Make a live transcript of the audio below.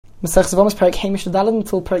Masechus Yevamos Perek Hey Mishnah Daled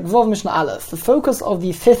until Perek Vav Mishnah Aleph. The focus of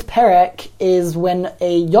the fifth Perek is when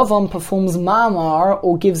a Yavam performs Ma'amar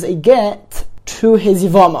or gives a get to his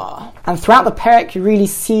Yavama. And throughout the Perek you really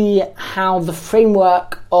see how the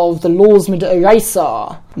framework of the laws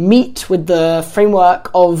Midoraisa meet with the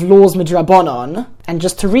framework of laws Midrabanon. And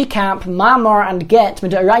just to recap, Ma'amar and get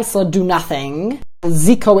Midoraisa do nothing. The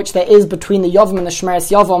zika which there is between the Yavam and the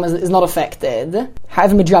Shemeres Yavam is not affected.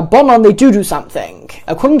 However, Midrabanon, they do something.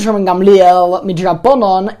 According to Rabban Gamliel,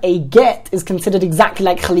 Midrabanon, a get is considered exactly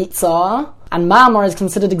like Chalitza, and Ma'amar is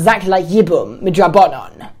considered exactly like Yibum,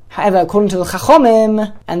 Midrabanon. However, according to the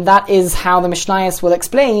Chachomim, and that is how the Mishnayos will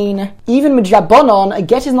explain, even Midrabanon, a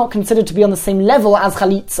get is not considered to be on the same level as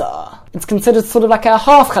Chalitza. It's considered sort of like a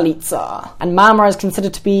half Chalitza, and Ma'amar is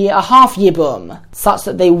considered to be a half Yibum, such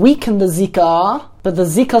that they weaken the Zika, but the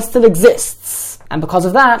Zika still exists. And because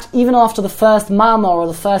of that, even after the first Ma'amar or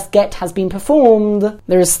the first get has been performed,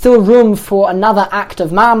 there is still room for another act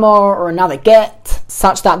of Ma'amar or another get,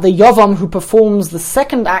 such that the Yavam who performs the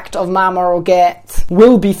second act of Ma'amar or get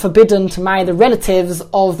will be forbidden to marry the relatives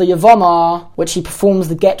of the Yavama which he performs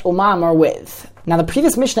the get or Ma'amar with. Now the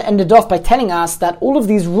previous Mishnah ended off by telling us that all of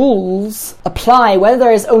these rules apply whether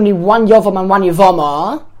there is only one Yavam and one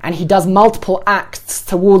Yavama, and he does multiple acts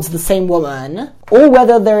towards the same woman, or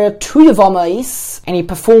whether there are two Yavamais, and he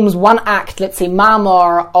performs one act, let's say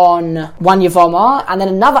Ma'amar on one Yavama, and then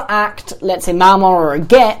another act, let's say Ma'amar or a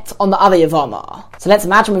get, on the other Yavama. So let's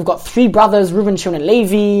imagine we've got three brothers, Reuven, Shimon, and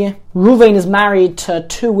Levi. Reuven is married to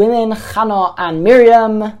two women, Chana and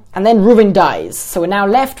Miriam, and then Reuven dies. So we're now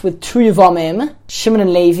left with two Yavamim, Shimon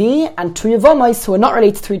and Levi, and two Yavamais who are not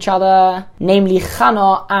related to each other, namely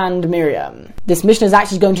Chana and Miriam. This Mishnah is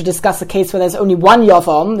actually going to discuss a case where there's only one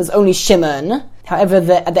Yavam, there's only Shimon. However,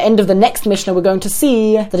 at the end of the next Mishnah, we're going to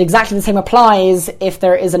see that exactly the same applies if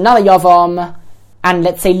there is another Yavam, and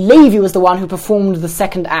let's say Levi was the one who performed the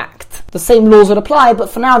second act. The same laws would apply,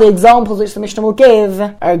 but for now the examples which the Mishnah will give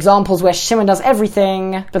are examples where Shimon does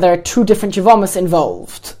everything, but there are two different Yavamas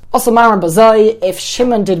involved. Also, Ma'amar Bazai, if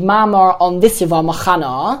Shimon did Ma'amar on this Yavama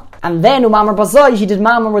Chana, and then Ma'amar Bazai, he did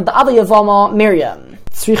Ma'amar with the other Yavama Miriam.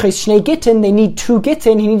 They need two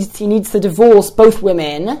gittin, he needs to divorce both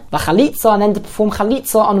women, v'chalitza, and then to perform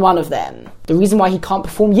chalitza on one of them. The reason why he can't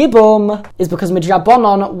perform Yibum is because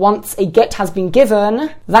Midrabanon, once a get has been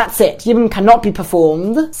given, that's it. Yibum cannot be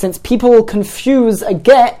performed, since people will confuse a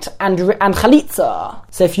get and chalitza.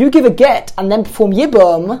 So if you give a get and then perform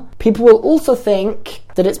Yibum, people will also think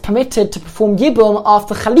that it's permitted to perform Yibum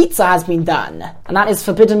after Chalitza has been done. And that is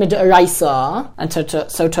forbidden Midoraisa. And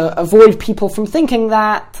to avoid people from thinking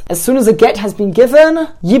that, as soon as a get has been given,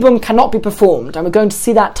 Yibum cannot be performed. And we're going to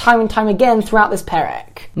see that time and time again throughout this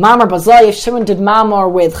Perek. Ma'amar Bazai, if Shimon did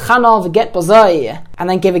Ma'amar with Chana, the get Bazai, and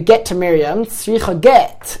then gave a get to Miriam, tzricha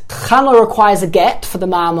get. Chana requires a get for the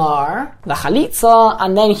Ma'amar, the Chalitza,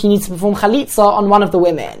 and then he needs to perform Chalitza on one of the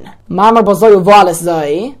women. Ma'amar Bazai uvalis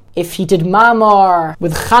zai, if he did Ma'amar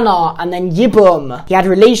with Chana and then Yibum, he had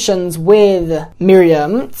relations with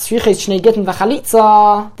Miriam,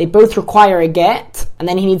 they both require a get, and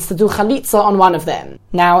then he needs to do Chalitza on one of them.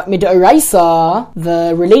 Now, Midoraisa,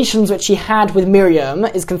 the relations which he had with Miriam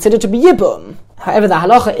is considered to be Yibum. However, the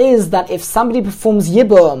halacha is that if somebody performs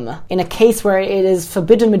Yibum in a case where it is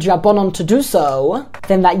forbidden Midrabanon to do so,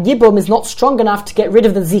 then that Yibum is not strong enough to get rid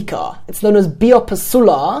of the Zika. It's known as Bia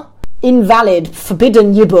Pasula, invalid,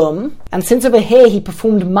 forbidden Yibum. And since over here he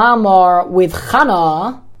performed Ma'amar with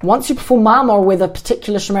Chana, once you perform Ma'amar with a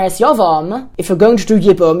particular Shemeres Yavam, if you're going to do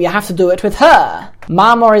Yibum, you have to do it with her.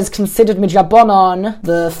 Ma'amar is considered Midrabanon,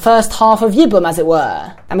 the first half of Yibum, as it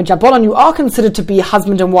were. And Midrabanon, you are considered to be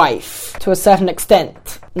husband and wife, to a certain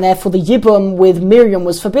extent. And therefore the Yibum with Miriam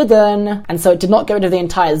was forbidden, and so it did not get rid of the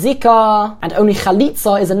entire Zika, and only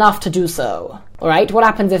Chalitza is enough to do so. Alright, what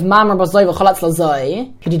happens if Ma'amar Bazai v'chalatz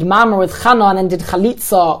lazai? He did Ma'amar with Chana and then did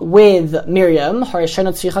Chalitza with Miriam,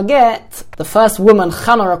 the first woman,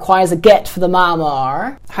 Chana, requires a get for the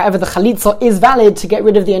Ma'amar. However, the Chalitza is valid to get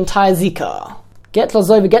rid of the entire Zika. Get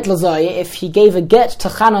lazai v'get lazai, if he gave a get to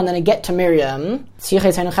Chana and then a get to Miriam, they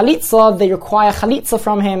require Chalitza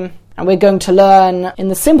from him. And we're going to learn in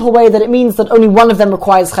the simple way that it means that only one of them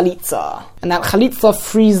requires Chalitza. And that Chalitza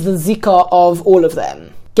frees the Zika of all of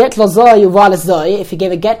them. Get lazai uvalis zai, if he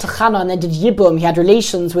gave a get to Chana and then did Yibum, he had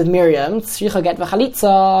relations with Miriam, tzricha get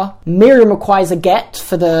v'chalitza. Miriam requires a get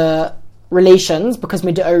for the relations, because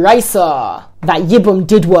Midoraisa, that Yibum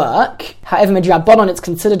did work. However, Midrabanon, it's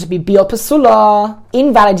considered to be Bia Pasula,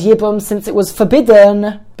 invalid Yibum, since it was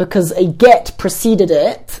forbidden, because a get preceded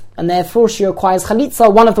it, and therefore she requires Chalitza,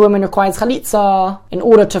 one of the women requires Chalitza, in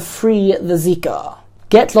order to free the Zika.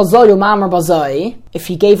 Get lo zoy mamar bazoi, if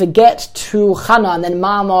he gave a get to Chana and then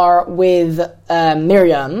mamar with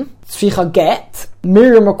Miriam, tzricha get,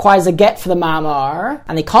 Miriam requires a get for the mamar,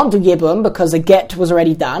 and they can't do yibum because a get was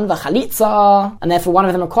already done, v'chalitza, and therefore one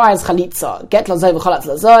of them requires chalitza. Get lo zoy v'chalatz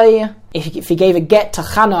lo zoy. If he gave a get to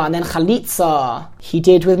Chana and then chalitza, he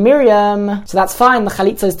did with Miriam, so that's fine, the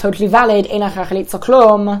chalitza is totally valid, einach chalitza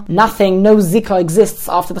klum, nothing, no zika exists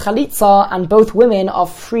after the chalitza, and both women are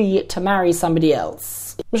free to marry somebody else.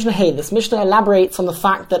 Mishnah Hey, this Mishnah elaborates on the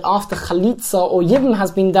fact that after chalitza or yibum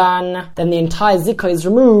has been done, then the entire zikah is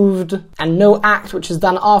removed, and no act which is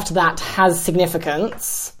done after that has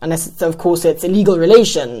significance, unless of course it's illegal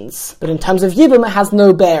relations. But in terms of yibum, it has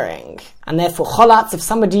no bearing. And therefore cholatz, if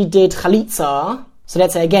somebody did chalitza, so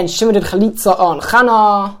let's say again, Shimon did chalitza on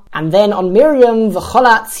Chana, and then on Miriam,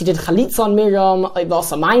 v'cholatz, he did chalitza on Miriam,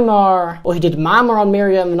 v'asa maimar, or he did mamar on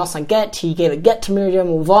Miriam, v'nasa get, he gave a get to Miriam,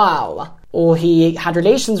 uval, or he had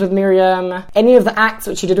relations with Miriam. Any of the acts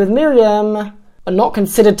which he did with Miriam are not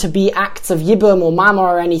considered to be acts of yibum or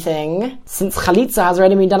mamar or anything, since chalitza has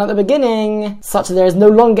already been done at the beginning, such that there is no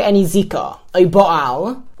longer any zika, or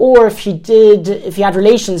ba'al. Or if he had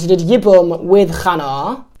relations, he did yibum with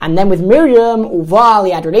Chana, and then with Miriam, uval,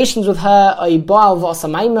 he had relations with her, or ba'al v'asa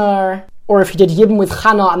maimar. Or if he did yibum with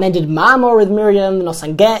Chana and then did mamar with Miriam,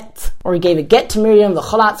 nosan get, or he gave a get to Miriam, the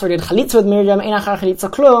cholatz, or he did chalitza with Miriam, einachar chalitza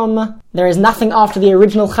klum, there is nothing after the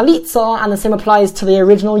original chalitza, and the same applies to the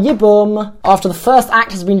original yibum. After the first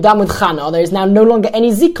act has been done with Chana, there is now no longer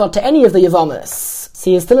any zikah to any of the yavamas. So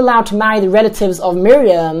he is still allowed to marry the relatives of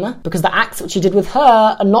Miriam, because the acts which he did with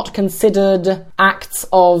her are not considered acts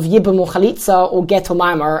of yibum or chalitza or get or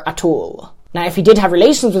mamar at all. Now, if he did have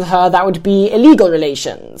relations with her, that would be illegal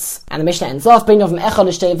relations. And the Mishnah ends off, all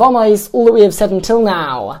that we have said until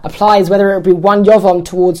now applies whether it would be one yavam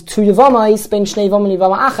towards two yavamais, ben shnei yavam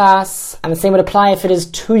yavama achas, and the same would apply if it is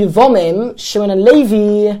two yavamim, Shimon and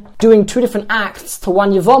Levi, doing two different acts to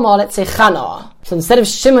one yavama, let's say Chana. So instead of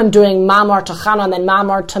Shimon doing mamar to Chana and then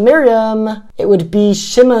mamar to Miriam, it would be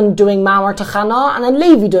Shimon doing mamar to Chana and then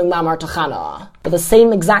Levi doing mamar to Chana. But the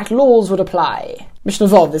same exact laws would apply. Mishnah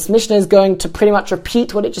Vov, this Mishnah is going to pretty much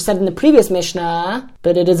repeat what it just said in the previous Mishnah,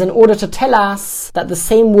 but it is in order to tell us that the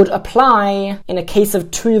same would apply in a case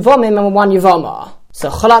of two Yavamim and one Yavama.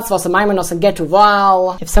 So cholatz v'asamayim nosan get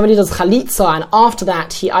uval. If somebody does chalitza and after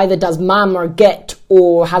that he either does mam or get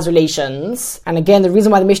or has relations, and again the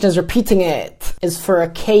reason why the Mishnah is repeating it is for a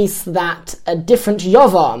case that a different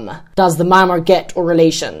yavam does the mam or get or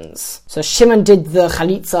relations. So Shimon did the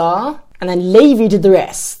chalitza, and then Levi did the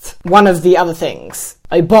rest, one of the other things.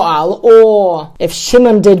 Ba'al, or if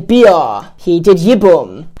Shimon did bia, he did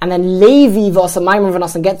yibum, and then Levi v'asa maimon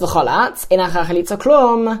v'nasan get v'cholatz, einacha chalitza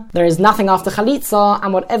klum, there is nothing after chalitza,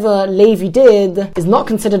 and whatever Levi did is not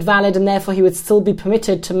considered valid, and therefore he would still be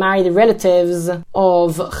permitted to marry the relatives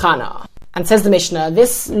of Chana. And says the Mishnah,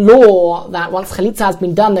 this law that once chalitza has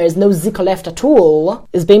been done, there is no zikah left at all,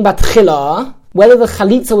 is bein batchila. Whether the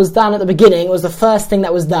chalitza was done at the beginning, it was the first thing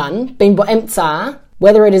that was done, bein bo'emtza,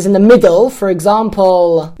 whether it is in the middle, for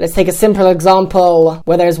example, let's take a simple example,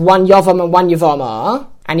 where there's one yavam and one yavama,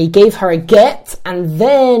 and he gave her a get, and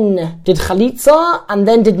then did chalitza, and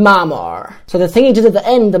then did mamar. So the thing he did at the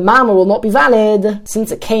end, the mamar, will not be valid,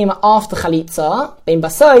 since it came after chalitza, bein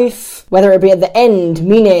basoif, whether it be at the end,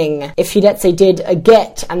 meaning, if he, let's say, did a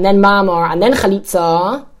get, and then mamar, and then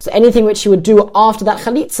chalitza, so anything which he would do after that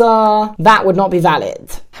chalitza, that would not be valid.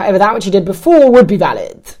 However, that which he did before would be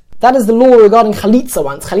valid. That is the law regarding chalitza.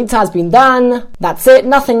 Once chalitza has been done, that's it.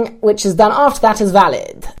 Nothing which is done after that is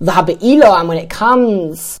valid. The habe'ila, and when it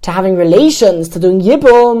comes to having relations, to doing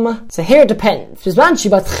yibum, so here it depends.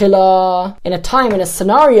 In a time, in a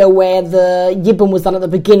scenario where the yibum was done at the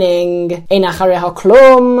beginning,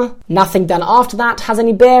 nothing done after that has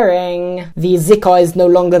any bearing. The zikah is no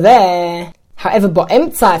longer there. However,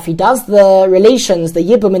 bo'emtza, if he does the relations, the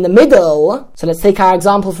yibum in the middle, so let's take our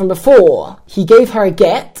example from before. He gave her a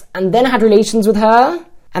get, and then had relations with her,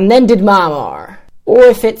 and then did mamar. Or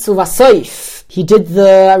if it's uvasoif, he did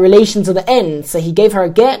the relations at the end, so he gave her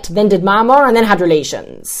a get, then did mamar, and then had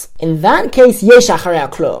relations. In that case, yesh acharei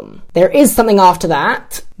klum. There is something after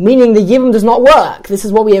that, meaning the yibum does not work. This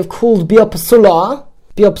is what we have called bia pasula.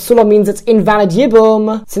 Bia pasula means it's invalid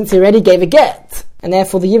yibum, since he already gave a get. And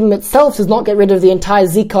therefore the yibum itself does not get rid of the entire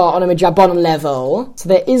zikah on a midrabanan level. So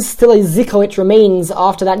there is still a zikah which remains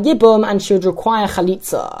after that yibum, and she would require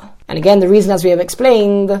chalitza. And again, the reason, as we have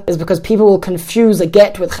explained, is because people will confuse a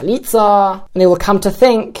get with chalitza, and they will come to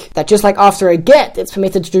think that just like after a get it's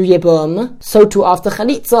permitted to do yibum, so too after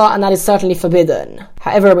chalitza, and that is certainly forbidden.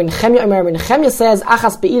 However, Rabbi Nechemya says,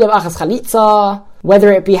 achas be'ilav achas chalitza,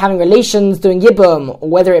 whether it be having relations doing Yibum, or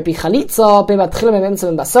whether it be Chalitza,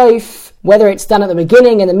 whether it's done at the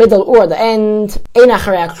beginning, in the middle, or at the end,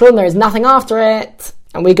 there is nothing after it.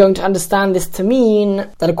 And we're going to understand this to mean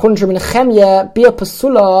that according to Nechemia, Bia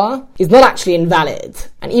Pasula is not actually invalid.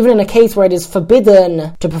 And even in a case where it is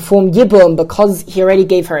forbidden to perform Yibum because he already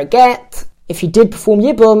gave her a get, if he did perform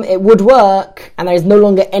Yibum, it would work, and there is no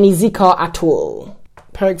longer any Zikah at all.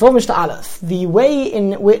 Perek Vov Mishnah Aleph. The way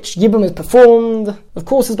in which Yibum is performed, of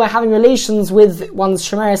course, is by having relations with one's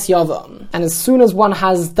Shemeres Yavam. And as soon as one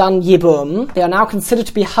has done Yibum, they are now considered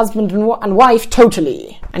to be husband and wife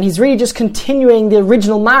totally. And he's really just continuing the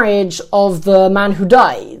original marriage of the man who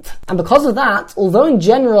died. And because of that, although in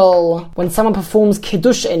general, when someone performs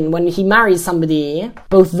Kiddushin, when he marries somebody,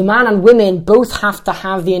 both the man and women both have to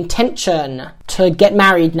have the intention to get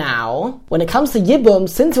married now. When it comes to Yibum,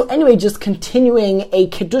 since you're anyway just continuing a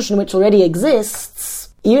Kiddushin which already exists,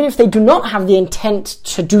 even if they do not have the intent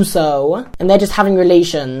to do so, and they're just having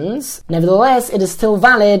relations, nevertheless, it is still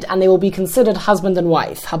valid, and they will be considered husband and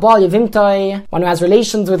wife. Habal Yevimtoi, one who has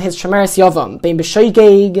relations with his Shemeres Yavam, bein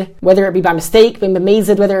b'shoigeg, whether it be by mistake, bein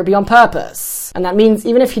b'mezid, whether it be on purpose. And that means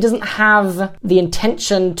even if he doesn't have the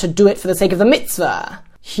intention to do it for the sake of the mitzvah,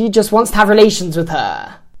 he just wants to have relations with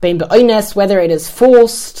her. Bein b'oines, whether it is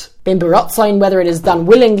forced, bein b'rotzain, whether it is done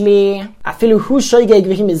willingly, afilu hu shoigeg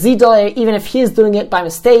v'hi mezidoi, even if he is doing it by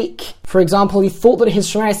mistake. For example, he thought that his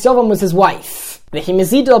Shemeres Yavam was his wife, v'hi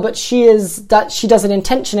mezidoi, but she does it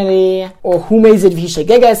intentionally, or hu mezid v'hi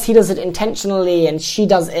shogeges, he does it intentionally and she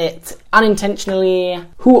does it unintentionally.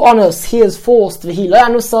 Hu onus, he is forced, v'hi lo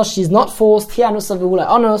anusa, she's not forced, hi anusa v'hu lo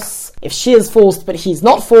onus. If she is forced but he's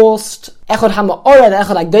not forced, whether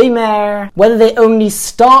they only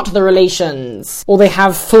start the relations or they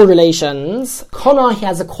have full relations. Kona, he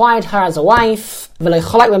has acquired her as a wife, and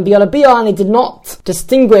they did not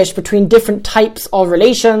distinguish between different types of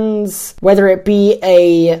relations, whether it be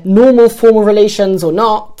a normal form of relations or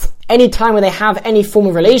not. Any time where they have any form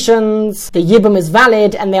of relations, the Yibum is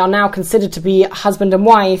valid and they are now considered to be husband and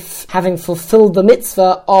wife, having fulfilled the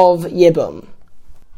mitzvah of Yibum.